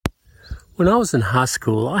When I was in high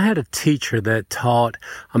school, I had a teacher that taught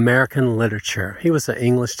American literature. He was an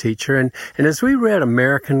English teacher, and as we read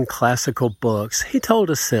American classical books, he told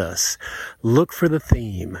us this: look for the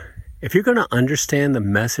theme. If you're going to understand the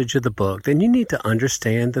message of the book, then you need to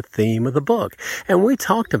understand the theme of the book. And we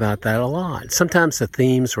talked about that a lot. Sometimes the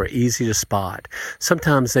themes were easy to spot.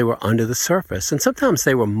 Sometimes they were under the surface. And sometimes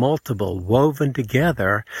they were multiple, woven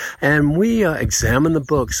together. And we examined the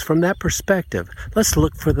books from that perspective. Let's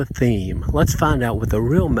look for the theme. Let's find out what the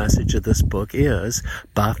real message of this book is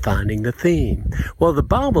by finding the theme. Well, the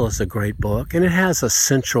Bible is a great book, and it has a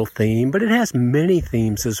central theme, but it has many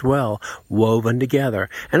themes as well, woven together.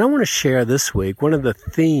 And I want to share this week one of the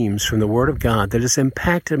themes from the Word of God that has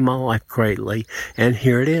impacted my life greatly, and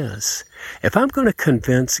here it is. If I'm going to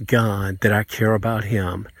convince God that I care about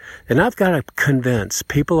Him, then I've got to convince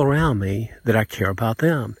people around me that I care about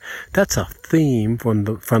them. That's a theme from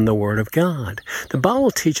the Word of God. The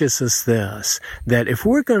Bible teaches us this, that if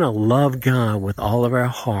we're going to love God with all of our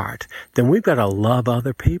heart, then we've got to love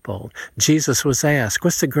other people. Jesus was asked,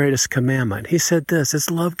 what's the greatest commandment? He said this,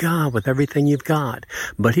 it's love God with everything you've got.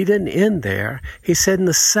 But He didn't end there. He said, and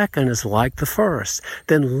the second is like the first.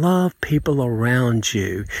 Then love people around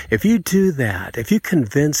you. If you do that, if you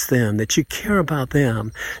convince them that you care about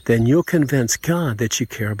them, then you'll convince God that you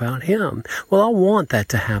care about Him. Well, I want that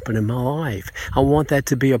to happen in my life. I want that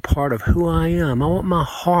to be a part of who I am. I want my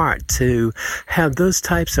heart to have those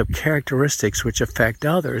types of characteristics which affect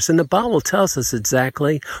others. And the Bible tells us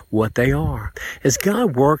exactly what they are. As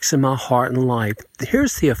God works in my heart and life,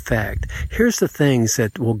 here's the effect. Here's the things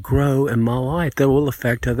that will grow in my life that will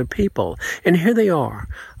affect other people. And here they are: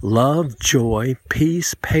 love, joy,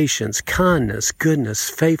 peace, patience, kindness, goodness,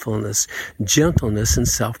 faithfulness, gentleness, and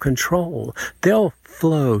self-control. They'll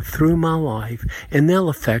flow through my life, and they'll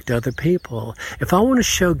affect other people. If I want to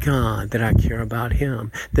show God that I care about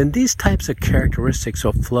Him, then these types of characteristics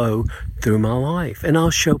will flow through my life, and I'll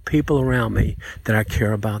show people around me that I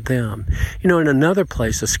care about them. You know, in another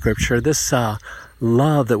place of Scripture, this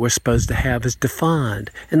love that we're supposed to have is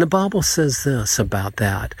defined. And the Bible says this about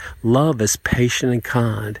that: love is patient and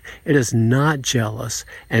kind. It is not jealous,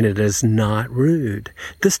 and it is not rude.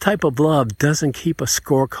 This type of love doesn't keep a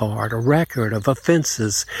scorecard, a record of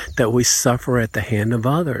offenses that we suffer at the hand of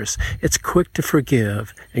others. It's quick to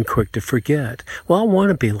forgive and quick to forget. Well, I want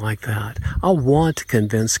to be like that. I want to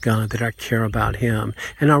convince God that I care about Him.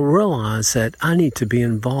 And I realize that I need to be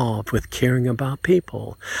involved with caring about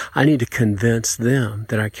people. I need to convince them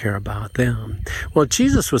that I care about them. Well,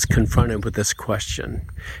 Jesus was confronted with this question.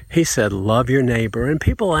 He said, love your neighbor. And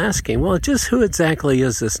people asking, well, just who exactly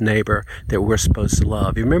is this neighbor that we're supposed to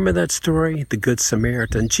love? You remember that story, the Good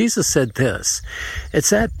Samaritan? Jesus said this: it's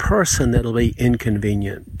that person that'll be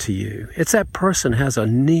inconvenient to you. It's that person has a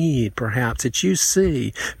need, perhaps, that you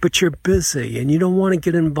see, but you're busy and you don't want to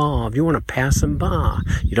get involved. You want to pass them by.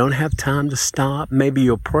 You don't have time to stop. Maybe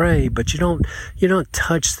you'll pray, but you don't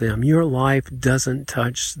touch them. Your life doesn't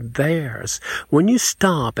touch theirs. When you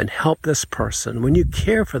stop and help this person, when you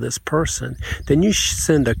care for this person, then you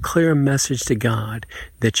send a clear message to God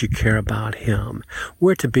that you care about Him.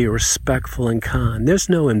 We're to be respectful and kind. There's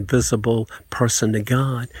no invisible person to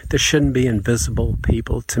God. There shouldn't be invisible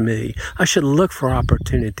people to me. I should look for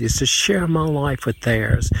opportunities to share my life with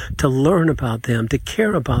theirs, to learn about them, to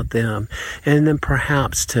care about them, and then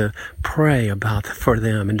perhaps to pray for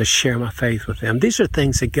them and to share my faith with them. These are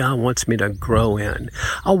things that God wants me to grow in.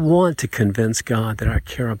 I want to convince God that I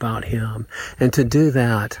care about Him. And to do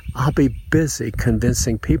that, I'll be busy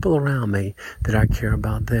convincing people around me that I care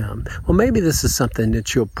about them. Well, maybe this is something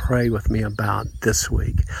that you'll pray with me about this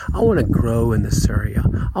week. I want to grow in this area.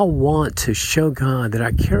 I want to show God that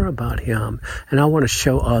I care about Him, and I want to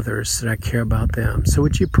show others that I care about them. So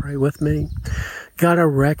would you pray with me? God, I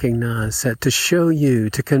recognize that to show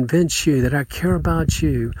you, to convince you that I care about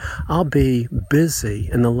you, I'll be busy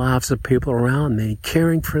in the lives of people around me,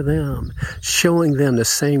 caring for them, showing them the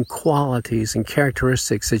same qualities and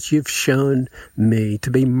characteristics that you've shown me,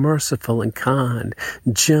 to be merciful and kind,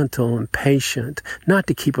 gentle and patient, not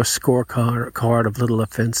to keep a scorecard of little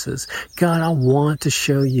offenses. God, I want to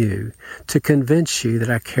show you, to convince you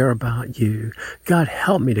that I care about you. God,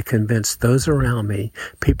 help me to convince those around me,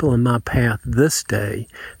 people in my path this day,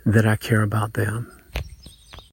 that I care about them.